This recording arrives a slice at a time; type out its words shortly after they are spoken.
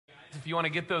if you want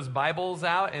to get those Bibles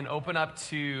out and open up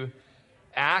to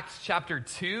Acts chapter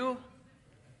 2.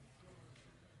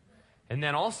 And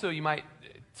then also you might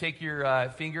take your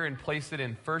finger and place it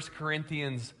in 1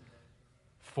 Corinthians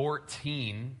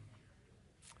 14.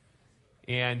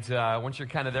 And once you're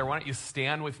kind of there, why don't you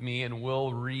stand with me and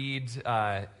we'll read,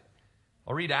 I'll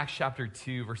read Acts chapter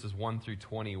 2, verses 1 through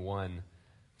 21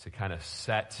 to kind of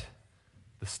set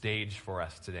the stage for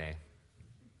us today.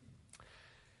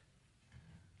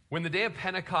 When the day of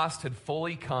Pentecost had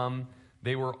fully come,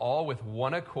 they were all with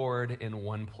one accord in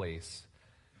one place.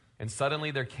 And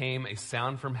suddenly there came a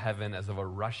sound from heaven as of a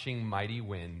rushing mighty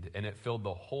wind, and it filled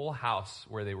the whole house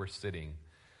where they were sitting.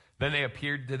 Then they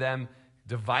appeared to them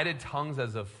divided tongues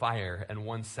as of fire, and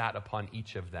one sat upon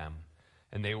each of them.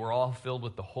 And they were all filled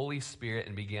with the Holy Spirit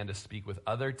and began to speak with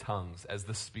other tongues as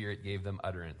the Spirit gave them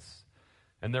utterance.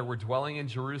 And there were dwelling in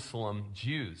Jerusalem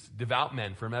Jews, devout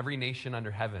men from every nation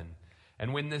under heaven.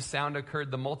 And when this sound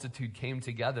occurred, the multitude came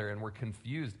together and were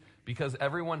confused because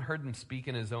everyone heard them speak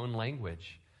in his own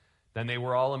language. Then they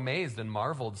were all amazed and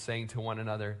marveled, saying to one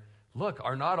another, "Look,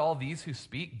 are not all these who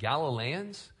speak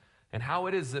Galileans? And how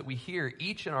it is that we hear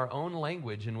each in our own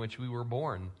language in which we were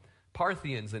born?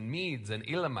 Parthians and Medes and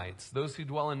Elamites, those who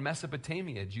dwell in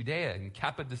Mesopotamia, Judea and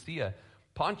Cappadocia,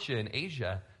 Pontia and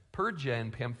Asia, Persia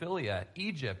and Pamphylia,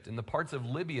 Egypt and the parts of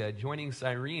Libya adjoining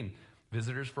Cyrene,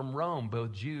 visitors from Rome,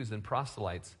 both Jews and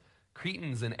proselytes,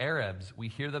 Cretans and Arabs, we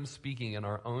hear them speaking in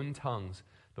our own tongues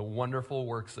the wonderful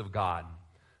works of God."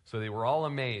 So they were all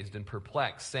amazed and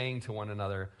perplexed, saying to one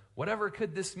another, "Whatever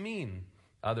could this mean?"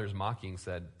 Others mocking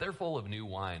said, "They're full of new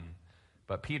wine."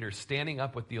 But Peter, standing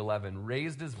up with the 11,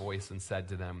 raised his voice and said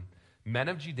to them, "Men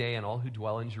of Judea and all who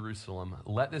dwell in Jerusalem,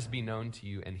 let this be known to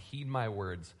you and heed my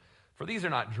words. For these are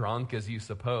not drunk as you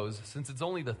suppose, since it's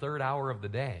only the third hour of the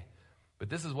day. But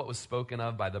this is what was spoken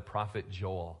of by the prophet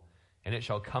Joel. And it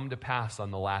shall come to pass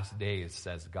on the last days,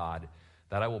 says God,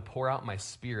 that I will pour out my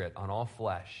spirit on all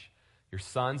flesh. Your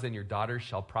sons and your daughters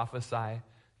shall prophesy.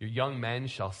 Your young men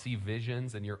shall see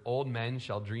visions, and your old men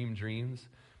shall dream dreams.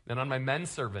 And on my men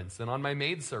servants and on my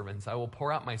maid servants I will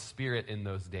pour out my spirit in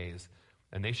those days,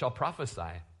 and they shall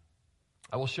prophesy.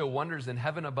 I will show wonders in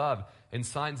heaven above and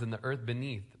signs in the earth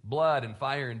beneath, blood and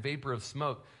fire and vapor of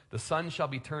smoke. The sun shall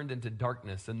be turned into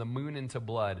darkness and the moon into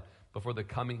blood before the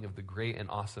coming of the great and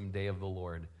awesome day of the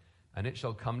Lord. And it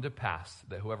shall come to pass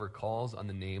that whoever calls on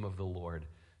the name of the Lord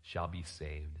shall be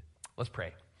saved." Let's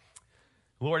pray.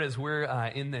 Lord, as we're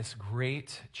in this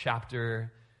great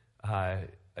chapter, a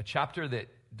chapter that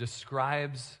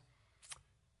describes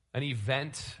an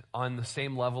event on the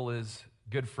same level as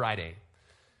Good Friday,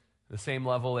 the same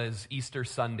level as Easter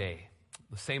Sunday,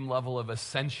 the same level of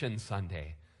Ascension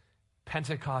Sunday,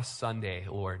 Pentecost Sunday,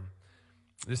 Lord.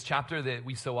 This chapter that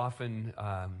we so often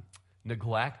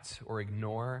neglect or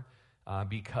ignore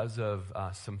because of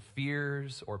some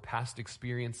fears or past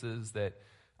experiences that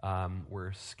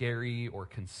were scary or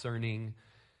concerning.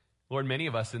 Lord, many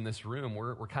of us in this room,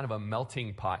 we're kind of a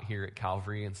melting pot here at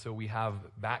Calvary, and so we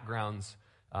have backgrounds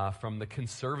from the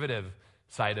conservative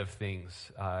side of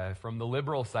things, from the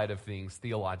liberal side of things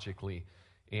theologically.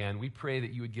 And we pray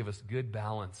that you would give us good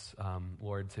balance,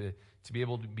 Lord, to be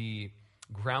able to be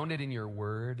grounded in your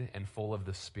word and full of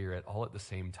the Spirit all at the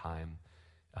same time.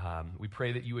 We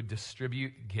pray that you would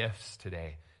distribute gifts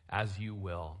today as you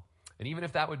will. And even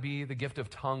if that would be the gift of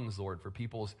tongues, Lord, for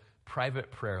people's private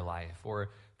prayer life,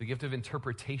 or the gift of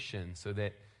interpretation so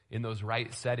that in those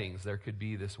right settings there could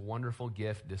be this wonderful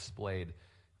gift displayed.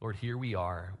 Lord, here we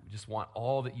are. We just want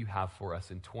all that you have for us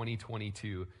in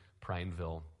 2022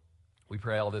 Prineville. We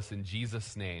pray all this in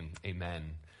Jesus' name.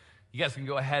 Amen. You guys can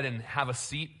go ahead and have a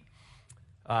seat.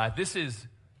 This is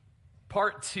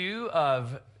part 2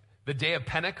 of the day of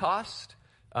Pentecost,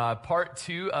 part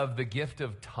 2 of the gift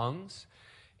of tongues.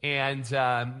 And,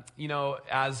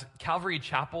 as Calvary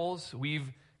Chapels,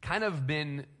 we've kind of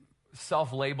been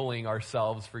self-labeling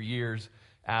ourselves for years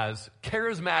as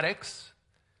charismatics,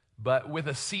 but with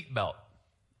a seatbelt,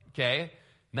 okay?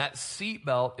 And that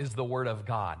seatbelt is the Word of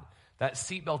God. That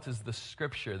seatbelt is the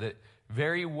Scripture that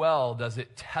very well does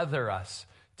it tether us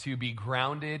to be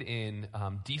grounded in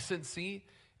decency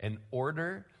and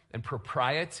order and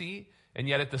propriety, and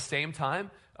yet at the same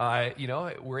time,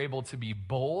 we're able to be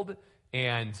bold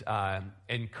and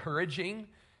encouraging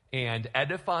and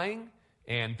edifying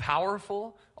and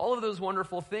powerful, all of those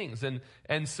wonderful things.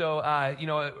 And so,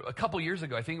 a couple years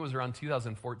ago, I think it was around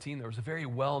 2014, there was a very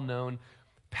well-known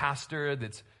pastor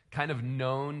that's kind of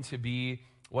known to be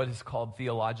what is called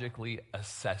theologically a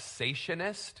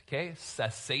cessationist, okay?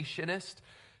 Cessationists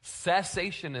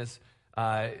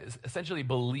essentially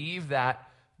believe that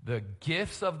the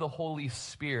gifts of the Holy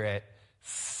Spirit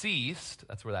ceased.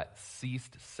 That's where that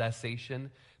ceased,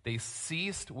 cessation. They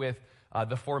ceased with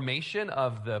the formation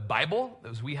of the Bible,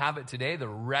 as we have it today, the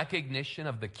recognition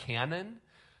of the canon,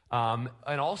 and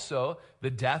also the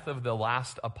death of the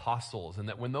last apostles. And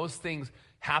that when those things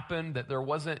happened, that there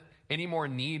wasn't any more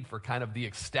need for kind of the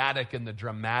ecstatic and the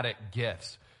dramatic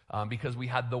gifts. Because we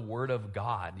had the Word of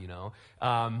God,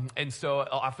 And so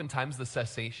oftentimes the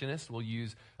cessationists will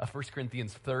use 1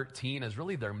 Corinthians 13 as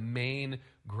really their main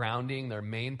grounding, their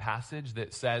main passage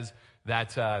that says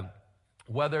that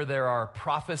whether there are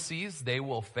prophecies, they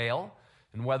will fail,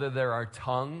 and whether there are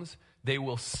tongues, they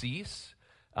will cease.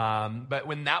 But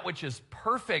when that which is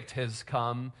perfect has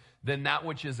come, then that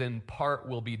which is in part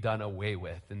will be done away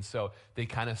with. And so they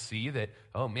kind of see that,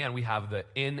 oh man, we have the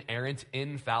inerrant,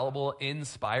 infallible,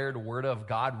 inspired Word of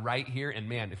God right here. And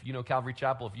man, if you know Calvary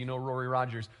Chapel, if you know Rory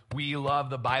Rogers, we love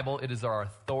the Bible. It is our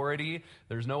authority.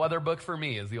 There's no other book for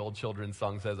me, as the old children's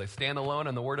song says. I stand alone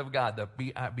on the Word of God, the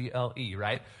B-I-B-L-E,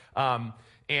 right?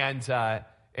 And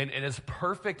as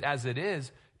perfect as it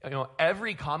is,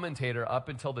 every commentator up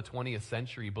until the 20th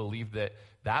century believed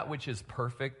that which is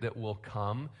perfect that will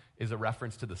come is a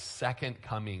reference to the second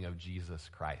coming of Jesus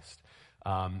Christ.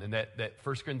 And that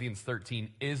 1 Corinthians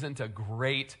 13 isn't a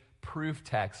great proof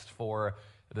text for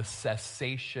the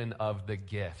cessation of the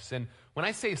gifts. And when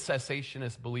I say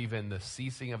cessationists believe in the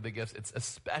ceasing of the gifts, it's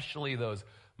especially those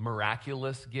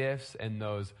miraculous gifts and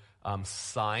those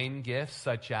sign gifts,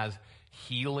 such as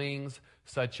healings,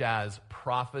 such as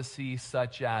prophecy,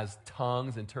 such as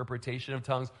tongues, interpretation of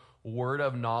tongues, word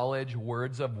of knowledge,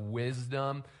 words of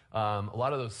wisdom, a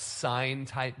lot of those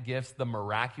sign-type gifts, the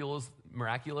miraculous,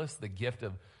 the gift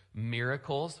of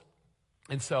miracles.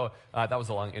 And so that was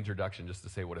a long introduction just to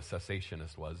say what a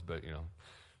cessationist was, but,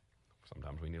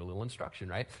 sometimes we need a little instruction,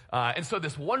 right? And so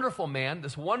this wonderful man,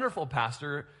 this wonderful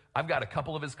pastor, I've got a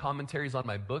couple of his commentaries on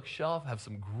my bookshelf, have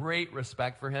some great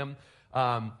respect for him.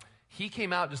 He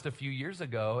came out just a few years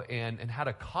ago and had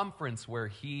a conference where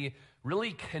he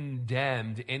really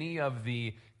condemned any of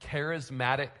the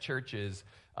charismatic churches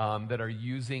that are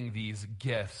using these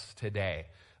gifts today.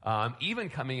 Even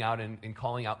coming out and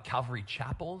calling out Calvary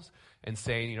Chapels and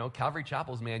saying, Calvary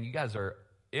Chapels, man, you guys are,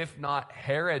 if not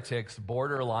heretics,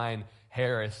 borderline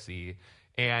heresy.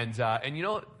 And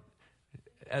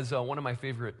as one of my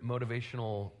favorite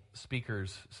motivational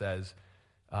speakers says,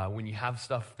 when you have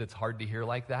stuff that's hard to hear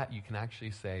like that, you can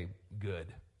actually say, good.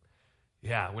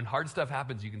 Yeah, when hard stuff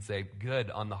happens, you can say, good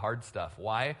on the hard stuff.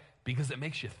 Why? Because it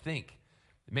makes you think.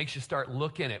 It makes you start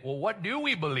looking at, well, what do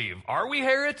we believe? Are we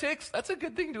heretics? That's a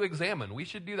good thing to examine. We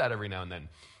should do that every now and then,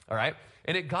 all right?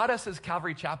 And it got us as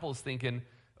Calvary Chapels thinking,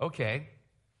 okay,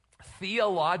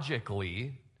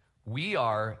 theologically, we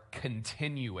are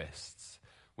continuists,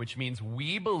 which means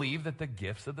we believe that the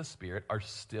gifts of the Spirit are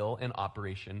still in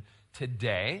operation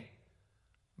today,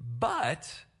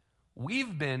 but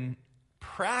we've been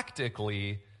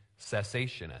practically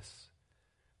cessationists.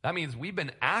 That means we've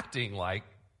been acting like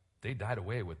they died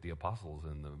away with the apostles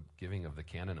and the giving of the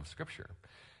canon of Scripture.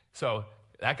 So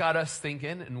that got us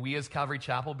thinking, and we as Calvary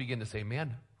Chapel begin to say,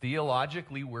 man,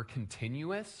 theologically we're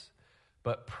continuous,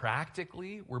 but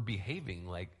practically we're behaving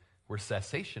like we're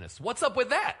cessationists. What's up with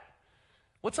that?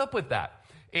 What's up with that?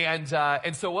 And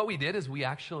so what we did is we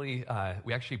actually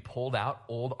pulled out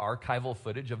old archival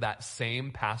footage of that same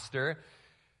pastor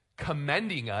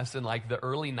commending us in like the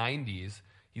early 90s.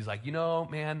 He's like,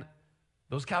 man,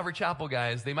 those Calvary Chapel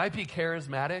guys, they might be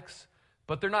charismatics,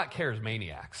 but they're not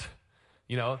charismaniacs.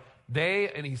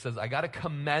 And he says, I got to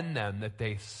commend them that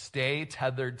they stay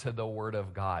tethered to the Word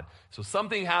of God. So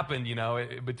something happened,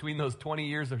 between those 20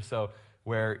 years or so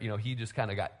where, he just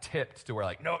kind of got tipped to where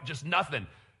like, no, just nothing.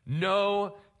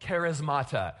 No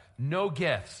charismata, no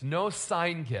gifts, no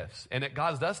sign gifts. And it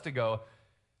caused us to go,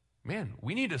 man,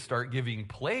 we need to start giving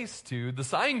place to the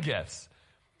sign gifts.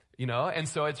 And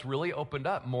so it's really opened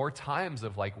up more times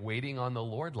of like waiting on the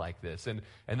Lord like this. And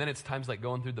then it's times like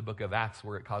going through the book of Acts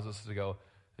where it causes us to go,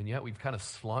 and yet we've kind of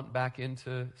slumped back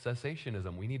into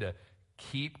cessationism. We need to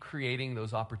keep creating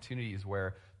those opportunities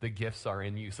where the gifts are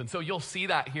in use. And so you'll see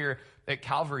that here at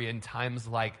Calvary in times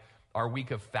like our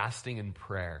week of fasting and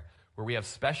prayer, where we have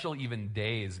special even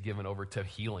days given over to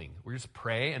healing. We just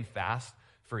pray and fast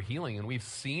for healing. And we've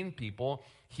seen people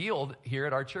healed here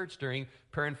at our church during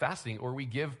prayer and fasting, or we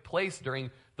give place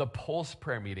during the Pulse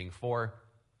prayer meeting for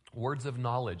words of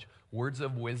knowledge, words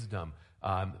of wisdom,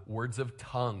 words of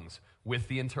tongues, with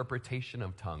the interpretation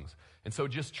of tongues. And so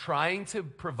just trying to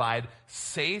provide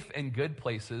safe and good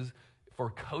places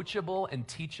for coachable and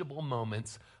teachable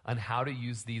moments on how to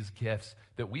use these gifts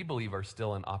that we believe are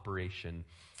still in operation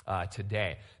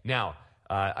today. Now,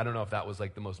 I don't know if that was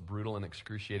like the most brutal and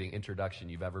excruciating introduction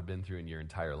you've ever been through in your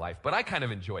entire life, but I kind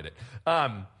of enjoyed it.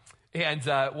 And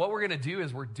what we're going to do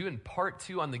is we're doing part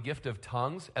 2 on the gift of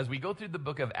tongues. As we go through the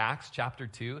book of Acts, chapter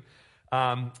 2,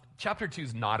 chapter 2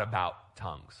 is not about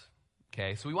tongues,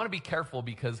 okay? So we want to be careful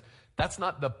because that's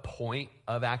not the point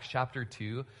of Acts chapter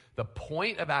 2. The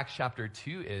point of Acts chapter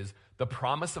 2 is the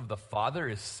promise of the Father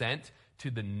is sent to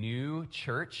the new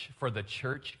church for the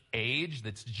church age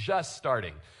that's just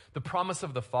starting. The promise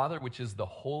of the Father, which is the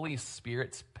Holy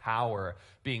Spirit's power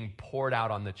being poured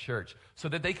out on the church so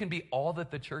that they can be all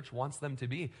that the church wants them to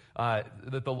be,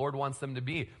 that the Lord wants them to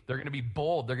be. They're going to be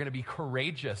bold. They're going to be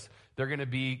courageous. They're going to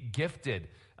be gifted.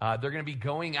 They're going to be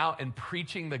going out and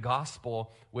preaching the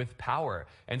gospel with power.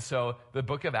 And so the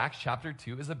book of Acts chapter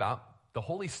 2 is about the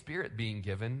Holy Spirit being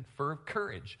given for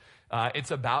courage.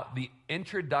 It's about the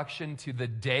introduction to the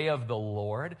day of the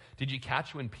Lord. Did you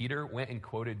catch when Peter went and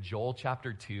quoted Joel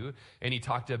chapter 2, and he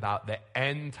talked about the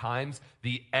end times,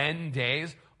 the end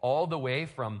days, all the way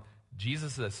from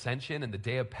Jesus' ascension and the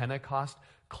day of Pentecost,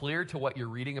 clear to what you're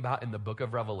reading about in the book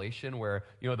of Revelation, where,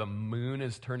 the moon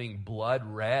is turning blood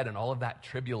red and all of that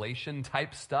tribulation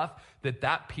type stuff,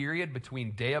 that period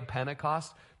between day of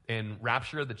Pentecost and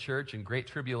rapture of the church and great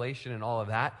tribulation and all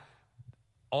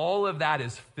of that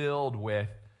is filled with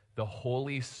the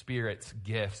Holy Spirit's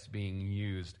gifts being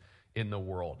used in the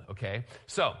world, okay?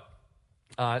 So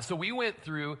we went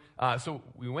through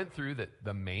that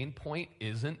the main point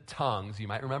isn't tongues. You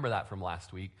might remember that from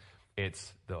last week.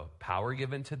 It's the power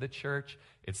given to the church.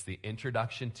 It's the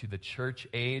introduction to the church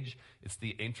age. It's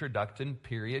the introduction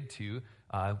period to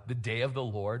the day of the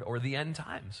Lord or the end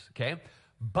times, okay?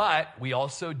 But we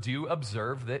also do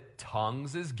observe that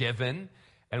tongues is given,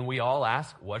 and we all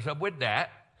ask, what's up with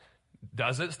that?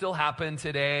 Does it still happen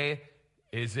today?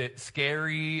 Is it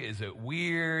scary? Is it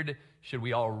weird? Should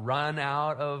we all run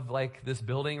out of this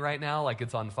building right now like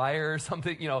it's on fire or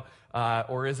something,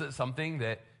 or is it something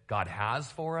that God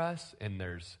has for us and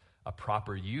there's a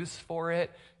proper use for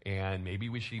it, and maybe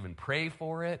we should even pray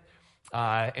for it?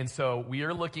 And so we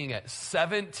are looking at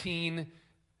 17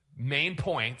 main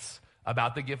points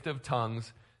about the gift of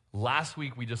tongues. Last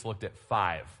week, we just looked at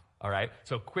 5, all right?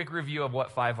 So quick review of what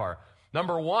 5 are.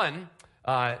 Number 1,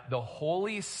 the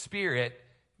Holy Spirit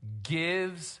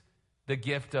gives the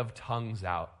gift of tongues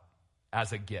out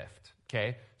as a gift,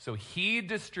 okay? So he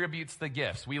distributes the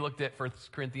gifts. We looked at 1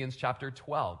 Corinthians chapter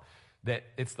 12, that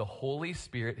it's the Holy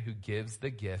Spirit who gives the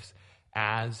gifts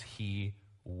as he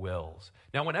wills.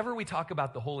 Now, whenever we talk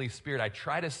about the Holy Spirit, I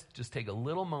try to just take a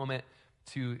little moment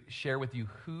to share with you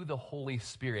who the Holy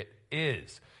Spirit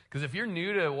is. Because if you're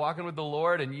new to walking with the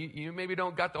Lord and you maybe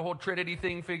don't got the whole Trinity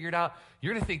thing figured out,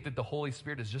 you're going to think that the Holy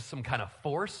Spirit is just some kind of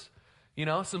force,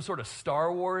 some sort of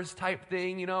Star Wars type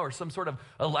thing, or some sort of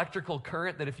electrical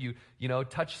current that if you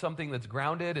touch something that's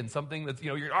grounded and something that's, this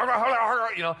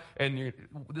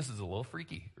is a little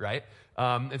freaky, right?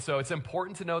 And so it's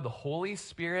important to know the Holy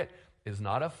Spirit is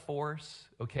not a force,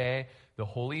 okay? The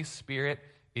Holy Spirit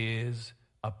is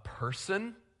a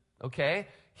person, okay?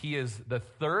 He is the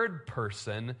third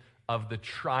person of the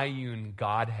triune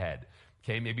Godhead,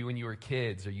 okay? Maybe when you were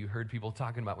kids or you heard people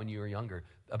talking about when you were younger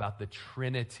about the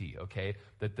Trinity, okay?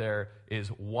 That there is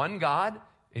one God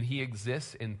and he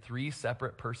exists in 3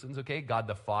 separate persons, okay? God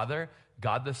the Father,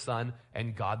 God the Son,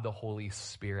 and God the Holy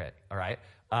Spirit, all right?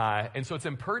 And so it's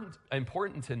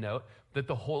important to note that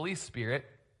the Holy Spirit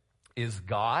is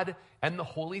God and the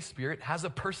Holy Spirit has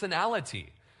a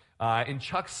personality. In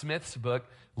Chuck Smith's book,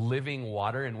 Living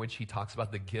Water, in which he talks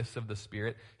about the gifts of the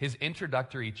Spirit, his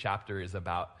introductory chapter is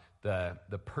about the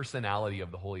personality of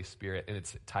the Holy Spirit, and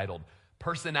it's titled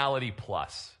Personality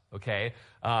Plus, okay?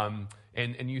 And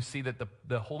you see that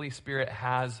the Holy Spirit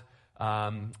has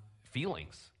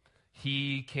feelings.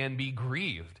 He can be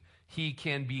grieved. He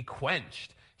can be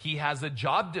quenched. He has a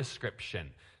job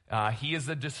description. He is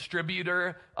a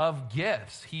distributor of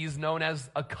gifts. He's known as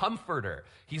a comforter.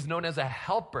 He's known as a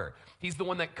helper. He's the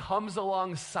one that comes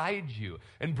alongside you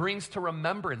and brings to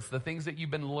remembrance the things that you've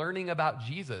been learning about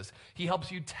Jesus. He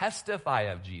helps you testify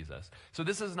of Jesus. So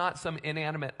this is not some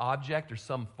inanimate object or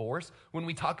some force. When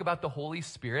we talk about the Holy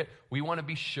Spirit, we want to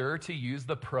be sure to use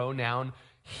the pronoun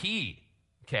he,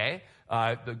 okay?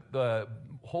 The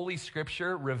Holy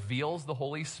Scripture reveals the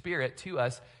Holy Spirit to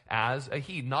us as a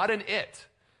he, not an it.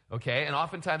 Okay, and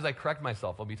oftentimes I correct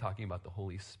myself. I'll be talking about the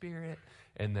Holy Spirit,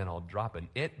 and then I'll drop an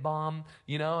it bomb,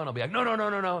 and I'll be like,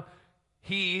 no.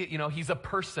 He's a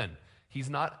person. He's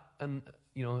not a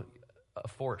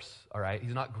force, all right?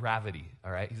 He's not gravity,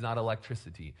 all right? He's not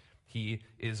electricity. He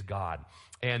is God.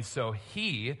 And so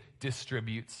he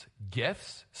distributes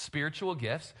gifts, spiritual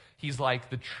gifts. He's like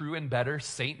the true and better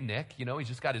Saint Nick. He's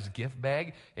just got his gift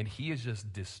bag, and he is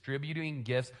just distributing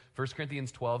gifts. 1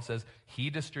 Corinthians 12 says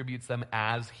he distributes them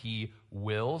as he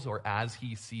wills or as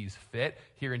he sees fit.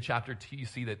 Here in chapter 2, you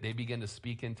see that they begin to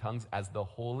speak in tongues as the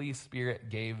Holy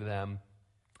Spirit gave them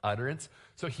utterance.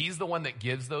 So he's the one that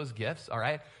gives those gifts, all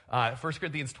right? 1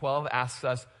 Corinthians 12 asks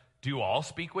us, do all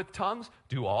speak with tongues?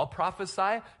 Do all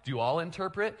prophesy? Do all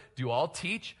interpret? Do all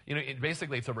teach?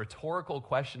 Basically, it's a rhetorical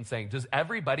question saying, does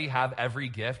everybody have every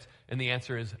gift? And the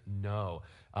answer is no.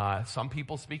 Some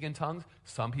people speak in tongues.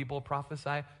 Some people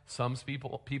prophesy. Some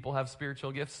people have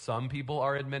spiritual gifts. Some people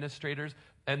are administrators.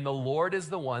 And the Lord is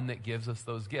the one that gives us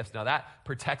those gifts. Now, that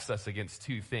protects us against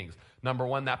two things. Number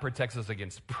one, that protects us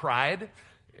against pride,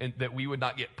 and that we would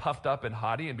not get puffed up and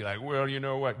haughty and be like, well, you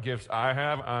know what gifts I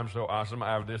have? I'm so awesome. I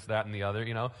have this, that, and the other,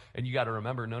 And you got to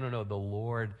remember, no. The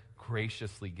Lord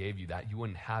graciously gave you that. You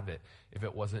wouldn't have it if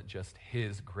it wasn't just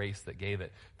his grace that gave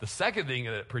it. The second thing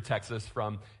that it protects us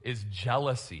from is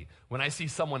jealousy. When I see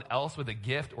someone else with a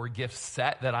gift or gift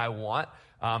set that I want,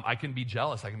 I can be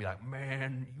jealous. I can be like,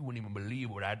 man, you wouldn't even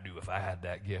believe what I'd do if I had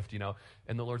that gift,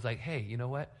 And the Lord's like, hey, you know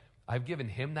what? I've given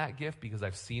him that gift because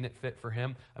I've seen it fit for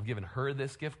him. I've given her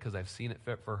this gift because I've seen it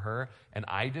fit for her. And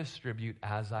I distribute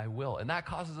as I will. And that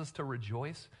causes us to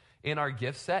rejoice in our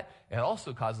gift set. It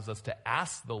also causes us to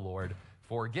ask the Lord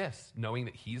for gifts, knowing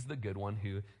that he's the good one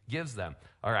who gives them.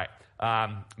 All right.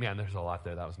 Man, there's a lot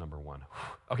there. That was number one.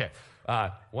 Okay.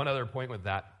 One other point with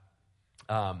that.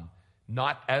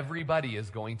 Not everybody is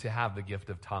going to have the gift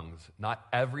of tongues. Not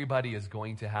everybody is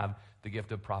going to have the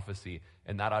gift of prophecy.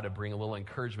 And that ought to bring a little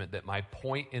encouragement that my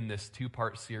point in this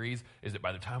two-part series is that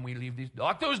by the time we leave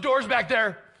lock those doors back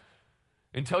there.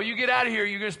 Until you get out of here,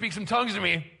 you're going to speak some tongues to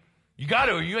me. You got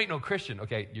to. You ain't no Christian.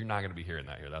 Okay, you're not going to be hearing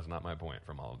that here. That's not my point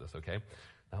from all of this, okay?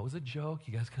 That was a joke.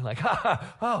 You guys kind of like,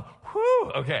 oh,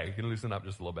 whoo. Okay, you can loosen up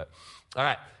just a little bit. All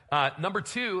right. Number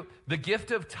two, the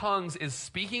gift of tongues is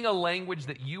speaking a language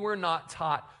that you were not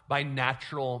taught by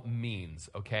natural means,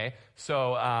 okay?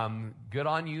 So good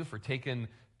on you for taking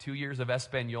 2 years of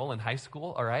Espanol in high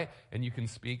school, all right? And you can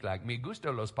speak like, me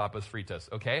gusta los papas fritas,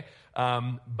 okay?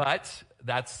 But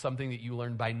that's something that you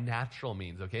learn by natural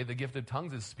means, okay? The gift of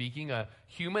tongues is speaking a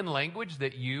human language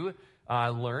that you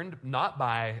learned not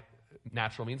by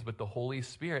natural means, but the Holy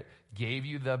Spirit gave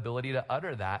you the ability to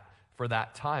utter that for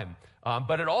that time.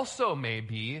 But it also may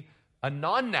be a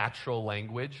non-natural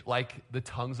language like the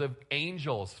tongues of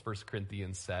angels, 1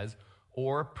 Corinthians says,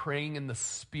 or praying in the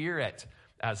Spirit,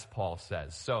 as Paul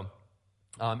says. So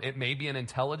it may be an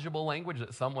intelligible language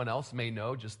that someone else may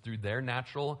know just through their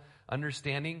natural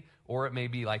understanding, or it may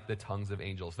be like the tongues of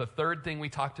angels. The third thing we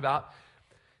talked about,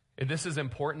 and this is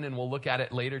important, and we'll look at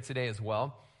it later today as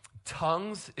well,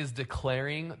 tongues is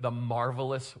declaring the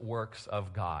marvelous works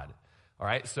of God. All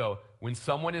right, so when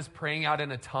someone is praying out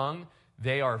in a tongue,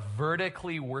 they are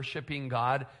vertically worshiping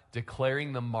God,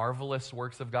 declaring the marvelous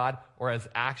works of God. Or as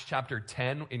Acts chapter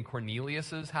 10 in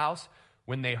Cornelius' house,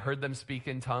 when they heard them speak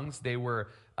in tongues, they were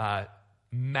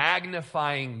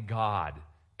magnifying God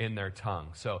in their tongue.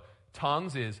 So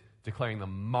tongues is declaring the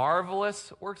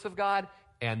marvelous works of God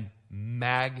and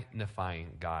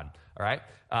magnifying God. All right,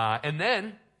 and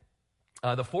then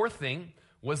the fourth thing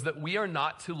was that we are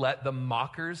not to let the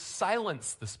mockers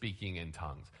silence the speaking in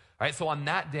tongues. All right, so on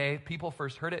that day, people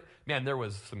first heard it. Man, there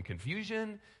was some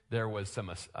confusion. There was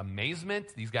some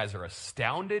amazement. These guys are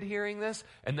astounded hearing this.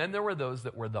 And then there were those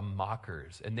that were the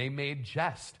mockers, and they made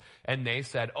jest. And they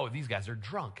said, oh, these guys are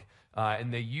drunk.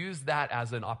 And they used that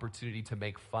as an opportunity to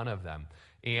make fun of them.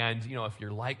 And, if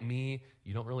you're like me,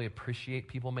 you don't really appreciate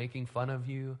people making fun of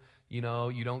you. You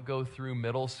don't go through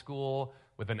middle school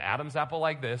with an Adam's apple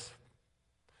like this,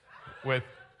 with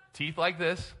teeth like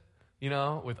this,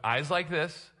 with eyes like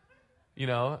this,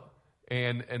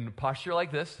 and posture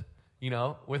like this,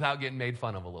 without getting made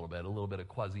fun of a little bit of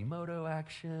Quasimodo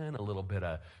action, a little bit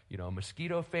of,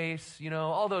 mosquito face,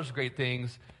 all those great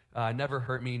things. Never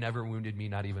hurt me, never wounded me,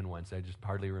 not even once. I just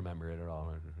hardly remember it at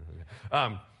all.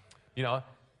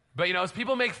 But as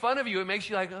people make fun of you, it makes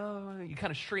you like, oh, you kind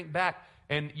of shrink back.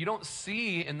 And you don't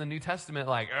see in the New Testament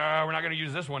like, we're not going to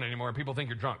use this one anymore. People think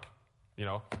you're drunk,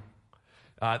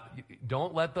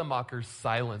 Don't let the mockers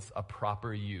silence a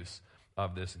proper use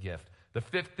of this gift. The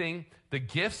fifth thing, the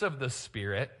gifts of the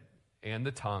Spirit and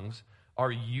the tongues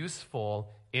are useful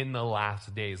in the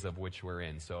last days of which we're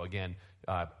in. So again,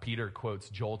 Peter quotes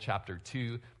Joel chapter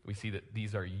 2. We see that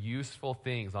these are useful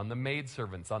things on the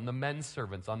maidservants, on the men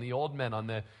servants, on the old men, on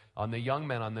the young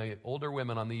men, on the older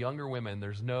women, on the younger women.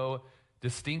 There's no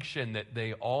distinction that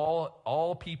they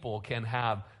all people can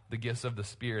have the gifts of the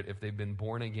Spirit if they've been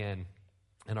born again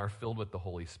and are filled with the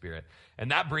Holy Spirit.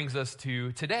 And that brings us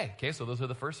to today. Okay, so those are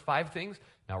the first 5 things.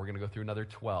 Now we're going to go through another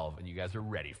 12, and you guys are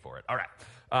ready for it. All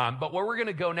right. But where we're going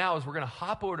to go now is we're going to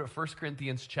hop over to 1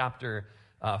 Corinthians chapter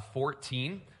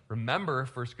 14. Remember,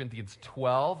 1 Corinthians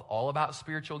 12, all about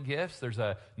spiritual gifts. There's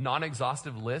a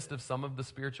non-exhaustive list of some of the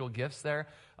spiritual gifts there.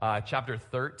 Chapter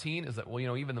 13 is that,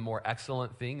 even the more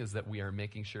excellent thing is that we are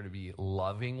making sure to be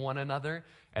loving one another.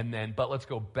 But let's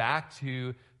go back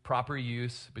to proper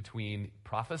use between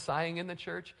prophesying in the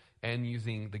church and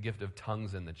using the gift of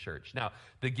tongues in the church. Now,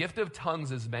 the gift of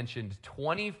tongues is mentioned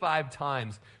 25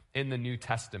 times in the New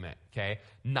Testament, okay?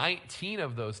 19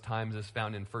 of those times is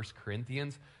found in 1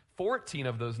 Corinthians. 14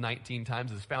 of those 19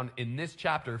 times is found in this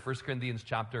chapter, 1 Corinthians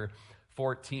chapter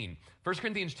 14. 1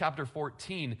 Corinthians chapter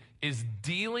 14 is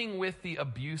dealing with the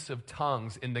abuse of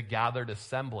tongues in the gathered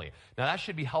assembly. Now, that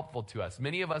should be helpful to us.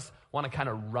 Many of us want to kind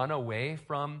of run away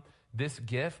from this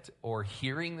gift or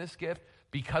hearing this gift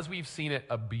because we've seen it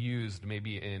abused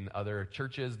maybe in other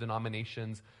churches,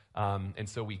 denominations, and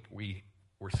so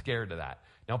we're scared of that.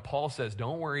 Now, Paul says,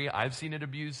 don't worry, I've seen it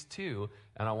abused too,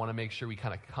 and I want to make sure we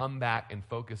kind of come back and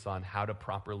focus on how to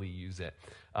properly use it.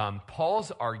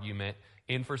 Paul's argument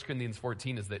in 1 Corinthians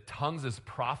 14 is that tongues is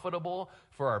profitable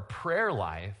for our prayer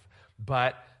life,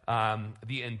 but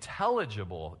the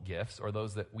intelligible gifts, or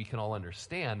those that we can all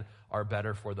understand, are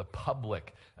better for the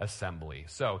public assembly.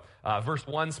 So verse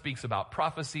 1 speaks about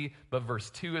prophecy, but verse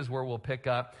 2 is where we'll pick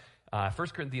up. 1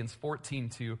 Corinthians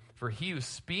 14:2, for he who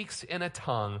speaks in a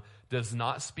tongue does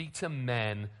not speak to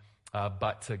men,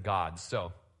 but to God.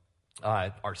 So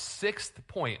our 6th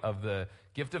point of the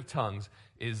gift of tongues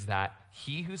is that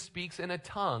he who speaks in a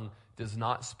tongue does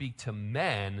not speak to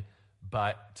men,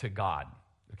 but to God.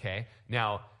 Okay?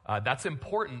 Now, that's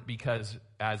important because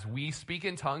as we speak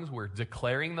in tongues, we're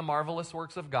declaring the marvelous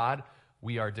works of God.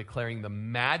 We are declaring the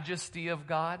majesty of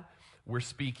God. We're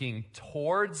speaking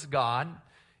towards God.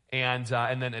 And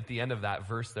then at the end of that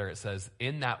verse there, it says,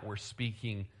 in that we're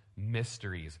speaking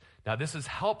mysteries. Now, this is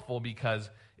helpful because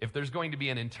if there's going to be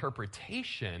an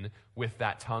interpretation with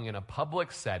that tongue in a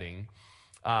public setting,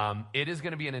 it is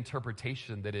going to be an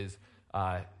interpretation that is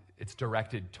it's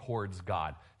directed towards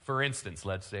God. For instance,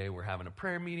 let's say we're having a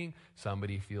prayer meeting.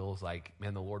 Somebody feels like,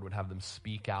 man, the Lord would have them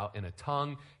speak out in a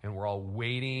tongue, and we're all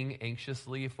waiting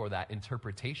anxiously for that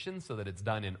interpretation so that it's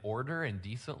done in order and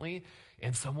decently,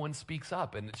 and someone speaks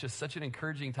up, and it's just such an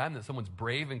encouraging time that someone's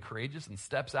brave and courageous and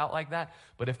steps out like that.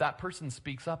 But if that person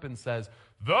speaks up and says,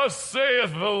 thus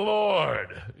saith the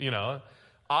Lord,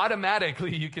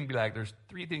 automatically you can be like, there's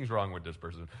 3 things wrong with this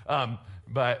person.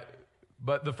 But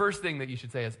the first thing that you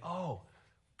should say is,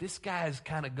 this guy's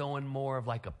kind of going more of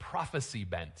like a prophecy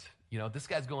bent. This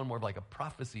guy's going more of like a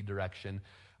prophecy direction,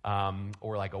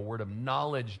 or like a word of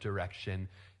knowledge direction.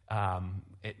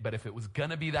 But if it was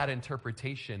going to be that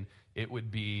interpretation, it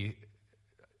would be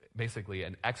basically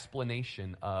an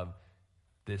explanation of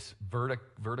this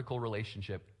vertical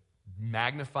relationship,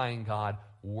 magnifying God,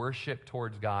 worship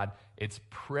towards God. It's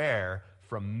prayer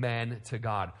from men to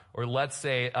God. Or let's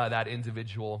say that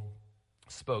individual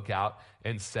spoke out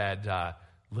and said,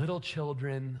 little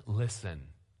children, listen,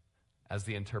 as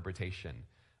the interpretation.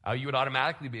 You would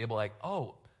automatically be able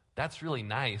that's really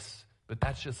nice, but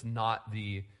that's just not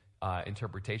the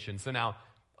interpretation. So now,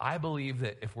 I believe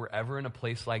that if we're ever in a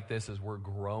place like this, as we're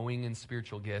growing in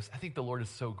spiritual gifts, I think the Lord is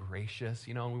so gracious,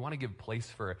 and we want to give place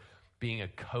for being a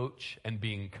coach and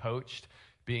being coached,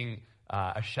 being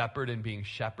a shepherd and being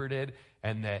shepherded,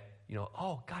 and that,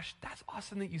 that's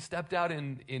awesome that you stepped out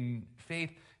in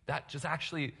faith. That just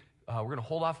actually... we're going to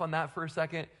hold off on that for a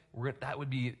second. That would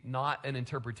be not an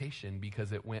interpretation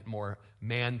because it went more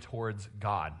man towards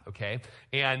God, okay?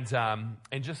 And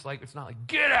just like, it's not like,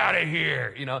 get out of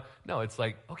here, No, it's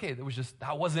like, okay,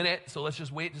 that wasn't it, so let's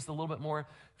just wait just a little bit more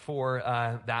for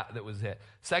that was it.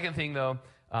 Second thing, though,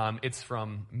 it's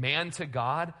from man to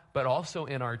God, but also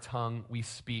in our tongue, we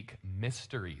speak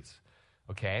mysteries,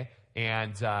 okay?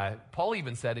 And Paul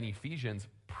even said in Ephesians,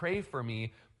 pray for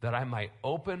me that I might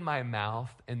open my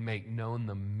mouth and make known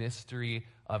the mystery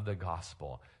of the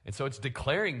gospel. And so it's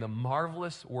declaring the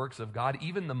marvelous works of God,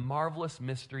 even the marvelous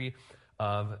mystery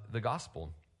of the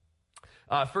gospel.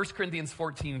 1 Corinthians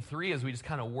 14:3, as we just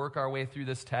kind of work our way through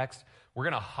this text, we're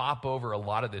going to hop over a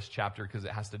lot of this chapter because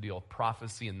it has to deal with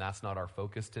prophecy, and that's not our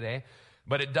focus today.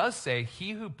 But it does say,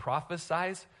 he who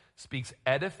prophesies speaks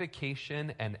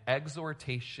edification and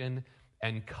exhortation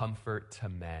and comfort to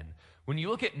men. When you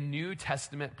look at New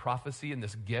Testament prophecy and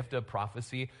this gift of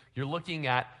prophecy, you're looking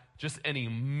at just an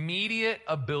immediate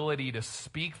ability to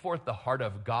speak forth the heart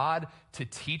of God, to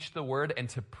teach the word, and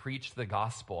to preach the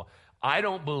gospel. I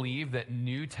don't believe that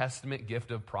New Testament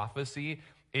gift of prophecy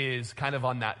is kind of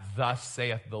on that thus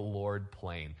saith the Lord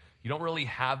plane. You don't really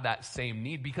have that same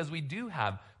need because we do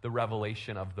have the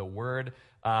revelation of the word.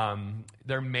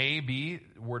 There may be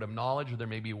word of knowledge, or there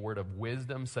may be a word of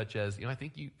wisdom, such as, I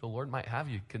think the Lord might have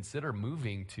you consider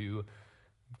moving to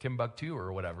Timbuktu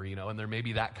or whatever, and there may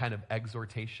be that kind of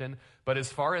exhortation. But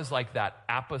as far as like that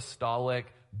apostolic,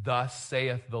 thus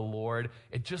saith the Lord,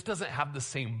 it just doesn't have the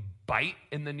same bite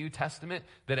in the New Testament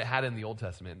that it had in the Old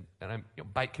Testament. And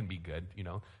bite can be good,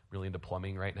 really into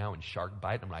plumbing right now, and shark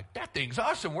bite. I'm like, that thing's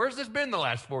awesome. Where's this been the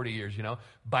last 40 years?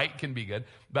 Bite can be good.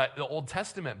 But the Old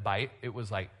Testament bite, it was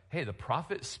like, hey, the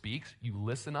prophet speaks, you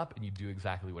listen up, and you do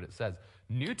exactly what it says.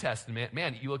 New Testament,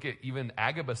 man, you look at even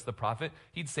Agabus the prophet,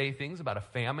 he'd say things about a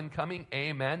famine coming.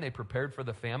 Amen. They prepared for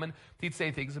the famine. He'd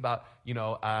say things about,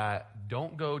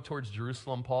 don't go towards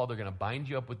Jerusalem, Paul. They're going to bind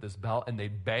you up with this belt. And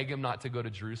they'd beg him not to go to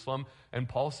Jerusalem. And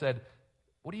Paul said,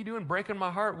 what are you doing, breaking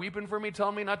my heart, weeping for me,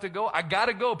 telling me not to go? I got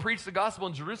to go preach the gospel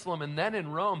in Jerusalem and then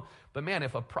in Rome. But man,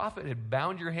 if a prophet had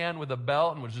bound your hand with a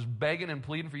belt and was just begging and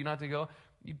pleading for you not to go,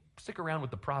 you'd stick around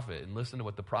with the prophet and listen to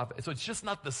what the prophet. So it's just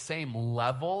not the same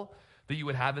level that you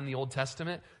would have in the Old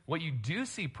Testament. What you do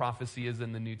see prophecy is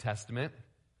in the New Testament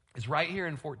is right here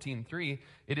in 14:3.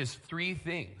 It is three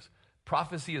things.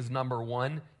 Prophecy is number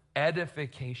one,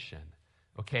 edification.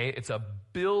 Okay? It's a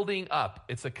building up.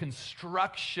 It's a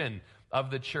construction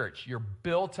of the church. You're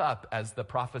built up as the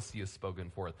prophecy is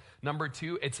spoken forth. Number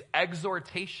two, it's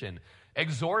exhortation.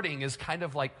 Exhorting is kind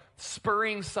of like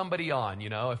spurring somebody on,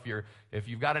 if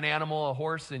you've got an animal, a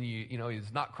horse, and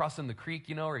he's not crossing the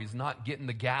creek, or he's not getting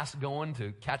the gas going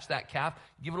to catch that calf,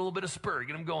 give it a little bit of spur,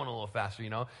 get him going a little faster,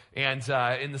 And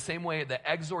in the same way, the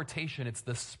exhortation, it's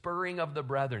the spurring of the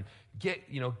brethren.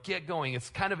 Get going. It's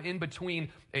kind of in between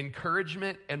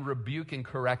encouragement and rebuke and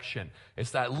correction.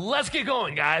 It's that, let's get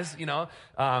going, guys,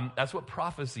 That's what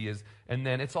prophecy is. And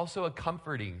then it's also a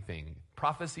comforting thing.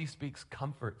 Prophecy speaks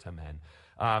comfort to men.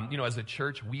 As a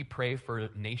church, we pray for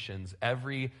nations.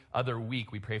 Every other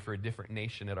week, we pray for a different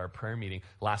nation at our prayer meeting.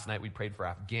 Last night, we prayed for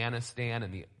Afghanistan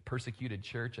and the persecuted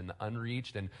church and the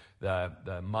unreached and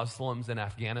the Muslims in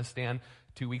Afghanistan.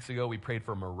 2 weeks ago, we prayed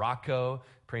for Morocco,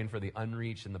 praying for the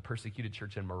unreached and the persecuted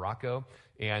church in Morocco.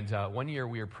 And 1 year,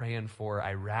 we were praying for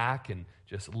Iraq and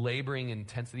just laboring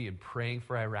intensity and praying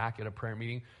for Iraq at a prayer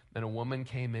meeting. Then a woman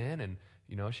came in and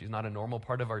she's not a normal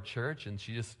part of our church, and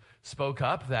she just spoke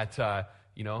up that,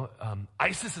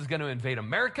 ISIS is going to invade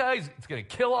America. It's going to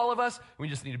kill all of us. We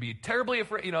just need to be terribly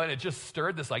afraid, and it just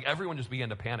stirred this, everyone just began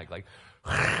to panic,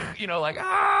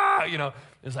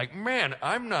 It's like, man,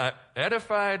 I'm not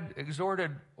edified,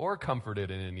 exhorted, or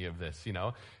comforted in any of this,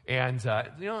 And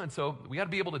so we got to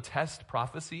be able to test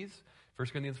prophecies, 1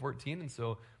 Corinthians 14, and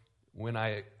so when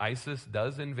ISIS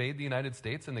does invade the United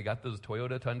States and they got those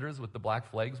Toyota Tundras with the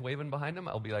black flags waving behind them,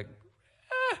 I'll be like,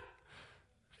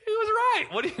 he was right.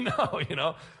 What do you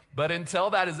know? But until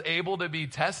that is able to be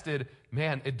tested,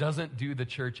 man, it doesn't do the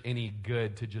church any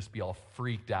good to just be all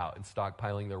freaked out and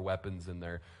stockpiling their weapons and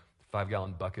their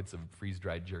 5-gallon buckets of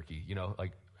freeze-dried jerky.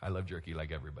 I love jerky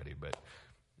like everybody, but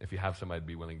if you have some, I'd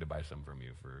be willing to buy some from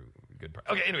you for a good price.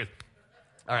 Okay, anyways.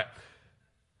 All right.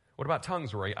 What about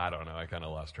tongues, Rory? I don't know. I kind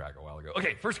of lost track a while ago.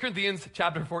 Okay, 1 Corinthians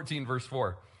chapter 14, verse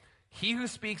 4. He who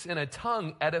speaks in a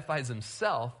tongue edifies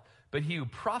himself, but he who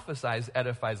prophesies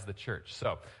edifies the church.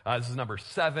 So this is number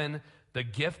 7. The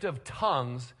gift of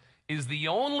tongues is the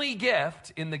only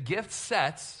gift in the gift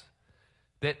sets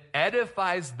that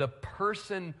edifies the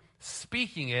person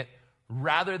speaking it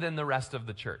rather than the rest of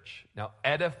the church. Now,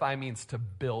 edify means to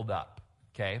build up,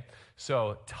 okay?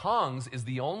 So tongues is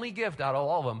the only gift out of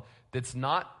all of them that's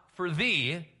not for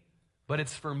thee, but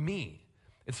it's for me.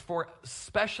 It's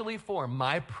especially for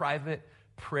my private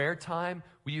prayer time.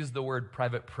 We use the word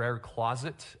private prayer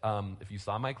closet. If you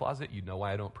saw my closet, you'd know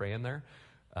why I don't pray in there.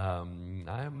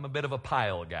 I'm a bit of a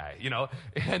pile guy,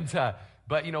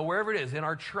 but wherever it is, in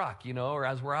our truck, or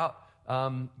as we're out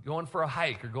going for a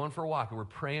hike or going for a walk, and we're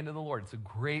praying to the Lord, it's a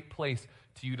great place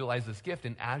to utilize this gift.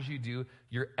 And as you do,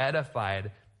 you're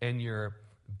edified and you're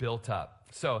built up.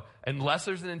 So unless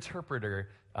there's an interpreter,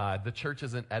 the church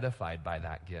isn't edified by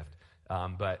that gift.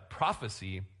 But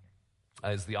prophecy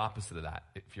is the opposite of that.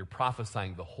 If you're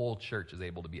prophesying, the whole church is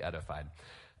able to be edified.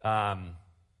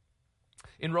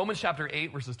 In Romans chapter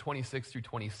 8, verses 26 through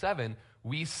 27,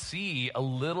 we see a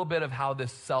little bit of how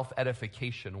this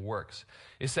self-edification works.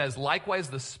 It says, likewise,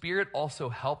 the Spirit also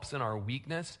helps in our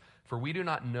weakness, for we do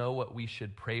not know what we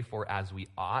should pray for as we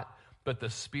ought, but the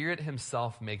Spirit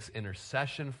himself makes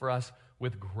intercession for us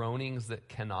with groanings that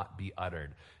cannot be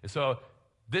uttered. And so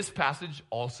this passage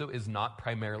also is not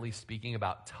primarily speaking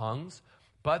about tongues,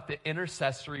 but the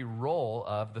intercessory role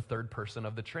of the third person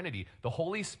of the Trinity. The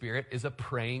Holy Spirit is a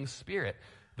praying spirit.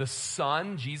 The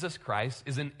Son, Jesus Christ,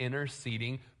 is an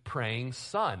interceding, praying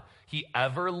Son. He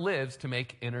ever lives to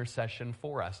make intercession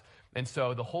for us. And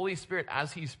so the Holy Spirit,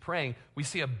 as he's praying, we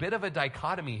see a bit of a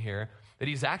dichotomy here, that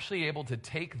he's actually able to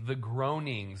take the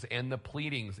groanings and the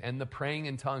pleadings and the praying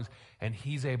in tongues, and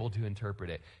he's able to interpret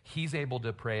it. He's able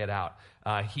to pray it out.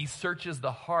 He searches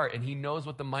the heart, and he knows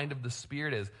what the mind of the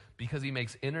Spirit is, because he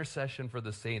makes intercession for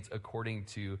the saints according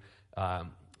to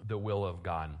the will of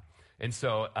God. And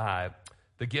so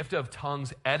the gift of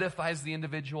tongues edifies the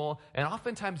individual, and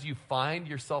oftentimes you find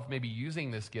yourself maybe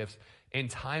using this gift in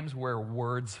times where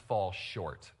words fall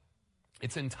short.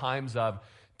 It's in times of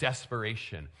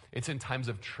desperation. It's in times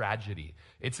of tragedy.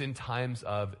 It's in times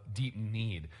of deep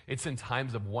need. It's in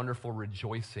times of wonderful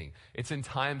rejoicing. It's in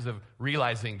times of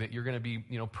realizing that you're going to be,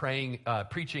 praying,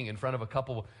 preaching in front of a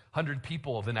couple hundred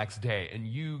people the next day, and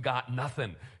you got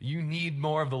nothing. You need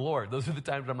more of the Lord. Those are the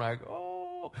times I'm like,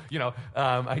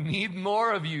 I need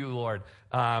more of you, Lord.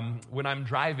 When I'm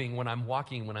driving, when I'm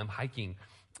walking, when I'm hiking,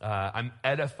 I'm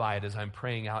edified as I'm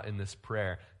praying out in this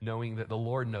prayer, knowing that the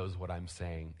Lord knows what I'm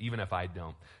saying, even if I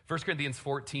don't. 1 Corinthians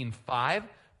 14:5,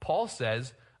 Paul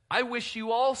says, I wish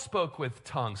you all spoke with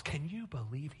tongues. Can you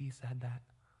believe he said that?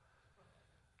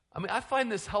 I mean, I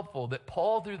find this helpful that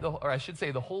Paul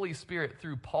the Holy Spirit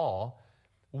through Paul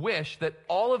wished that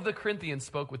all of the Corinthians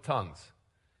spoke with tongues.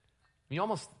 You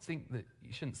almost think that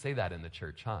you shouldn't say that in the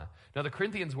church, huh? Now, the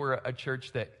Corinthians were a